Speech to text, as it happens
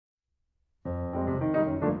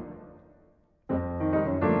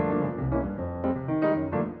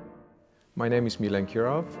My name is Milen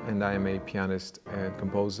Kirov, and I am a pianist and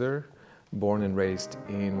composer, born and raised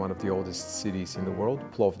in one of the oldest cities in the world,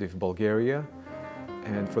 Plovdiv, Bulgaria,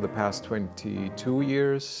 and for the past 22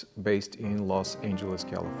 years, based in Los Angeles,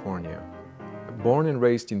 California. Born and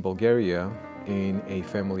raised in Bulgaria, in a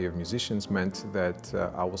family of musicians, meant that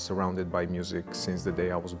I was surrounded by music since the day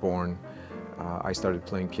I was born. I started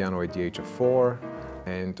playing piano at the age of 4.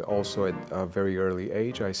 And also at a very early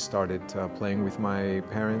age, I started playing with my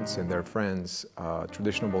parents and their friends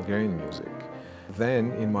traditional Bulgarian music.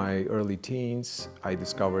 Then, in my early teens, I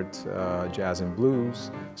discovered jazz and blues,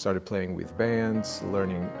 started playing with bands,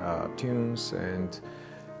 learning tunes, and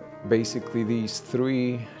basically these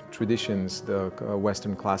three traditions, the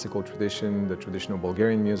Western classical tradition, the traditional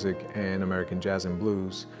Bulgarian music, and American jazz and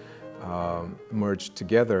blues, merged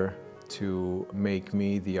together to make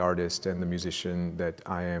me the artist and the musician that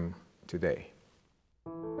I am today.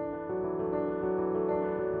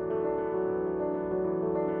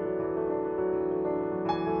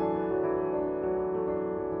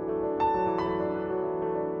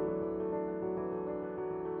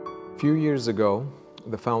 A few years ago,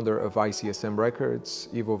 the founder of ICSM Records,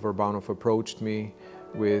 Ivo Verbanov, approached me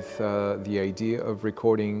with the idea of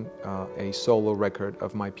recording a solo record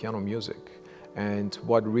of my piano music. And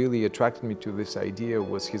what really attracted me to this idea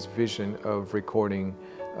was his vision of recording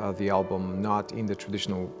the album not in the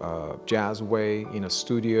traditional jazz way, in a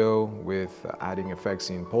studio with adding effects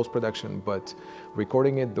in post-production, but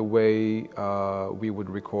recording it the way we would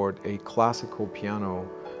record a classical piano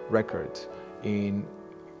record in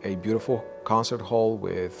a beautiful concert hall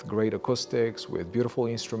with great acoustics, with beautiful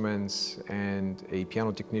instruments, and a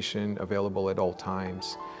piano technician available at all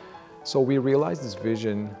times. So we realized this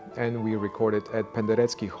vision and we recorded at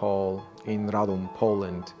Penderecki Hall in Radom,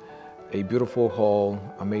 Poland. A beautiful hall,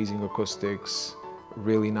 amazing acoustics,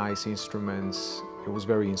 really nice instruments. It was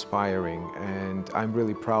very inspiring, and I'm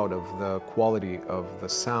really proud of the quality of the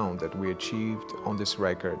sound that we achieved on this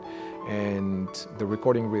record. And the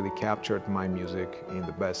recording really captured my music in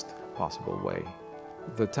the best possible way.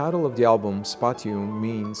 The title of the album, Spatium,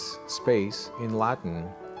 means space in Latin.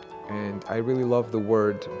 And I really love the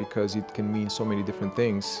word because it can mean so many different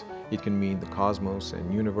things. It can mean the cosmos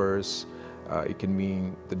and universe. It can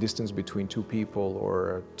mean the distance between two people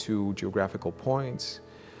or two geographical points.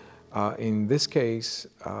 In this case,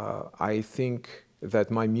 I think that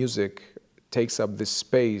my music takes up this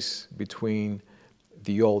space between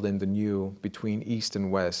the old and the new, between East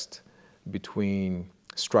and West, between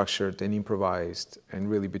structured and improvised, and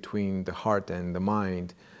really between the heart and the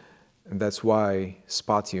mind. And that's why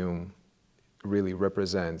Spatium really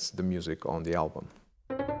represents the music on the album.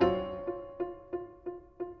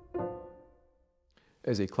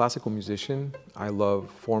 As a classical musician, I love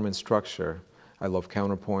form and structure. I love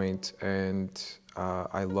counterpoint, and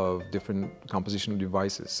I love different compositional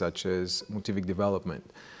devices such as motivic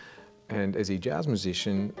development. And as a jazz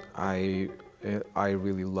musician, I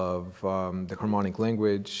really love the harmonic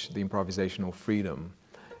language, the improvisational freedom.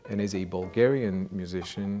 And as a Bulgarian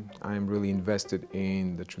musician, I am really invested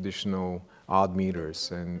in the traditional odd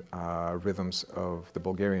meters and rhythms of the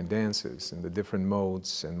Bulgarian dances and the different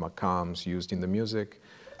modes and makams used in the music,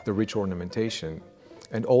 the rich ornamentation.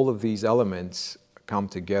 And all of these elements come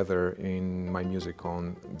together in my music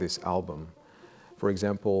on this album. For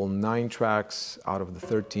example, 9 tracks out of the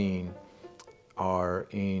 13 are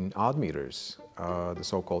in odd meters, the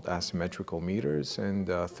so-called asymmetrical meters, and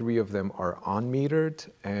 3 of them are unmetered,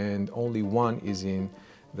 and only 1 is in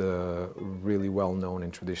the really well-known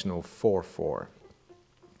and traditional 4/4.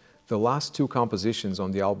 The last 2 compositions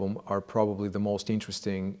on the album are probably the most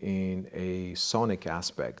interesting in a sonic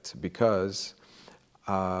aspect because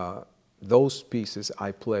those pieces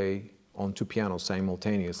I play on 2 pianos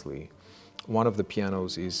simultaneously. One of the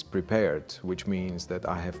pianos is prepared, which means that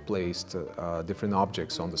I have placed different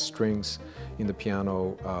objects on the strings in the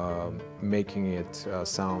piano, making it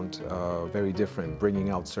sound very different, bringing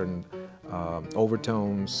out certain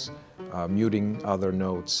overtones, muting other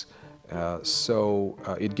notes. So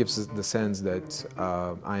it gives us the sense that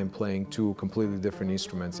I am playing 2 completely different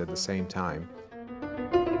instruments at the same time.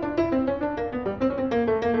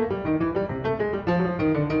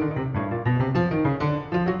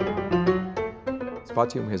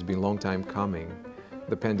 Spatium has been a long time coming.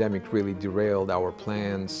 The pandemic really derailed our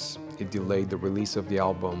plans. It delayed the release of the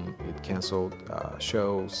album. It canceled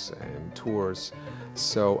shows and tours.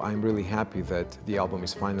 So I'm really happy that the album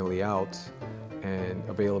is finally out and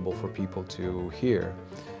available for people to hear.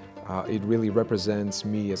 It really represents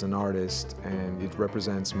me as an artist, and it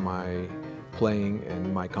represents my playing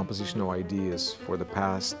and my compositional ideas for the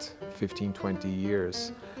past 15-20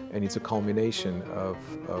 years. and it's a culmination of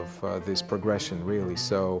this progression, really.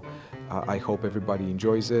 So I hope everybody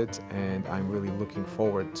enjoys it, and I'm really looking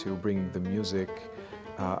forward to bringing the music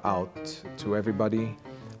out to everybody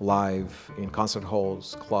live in concert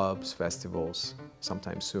halls, clubs, festivals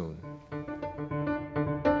sometime soon.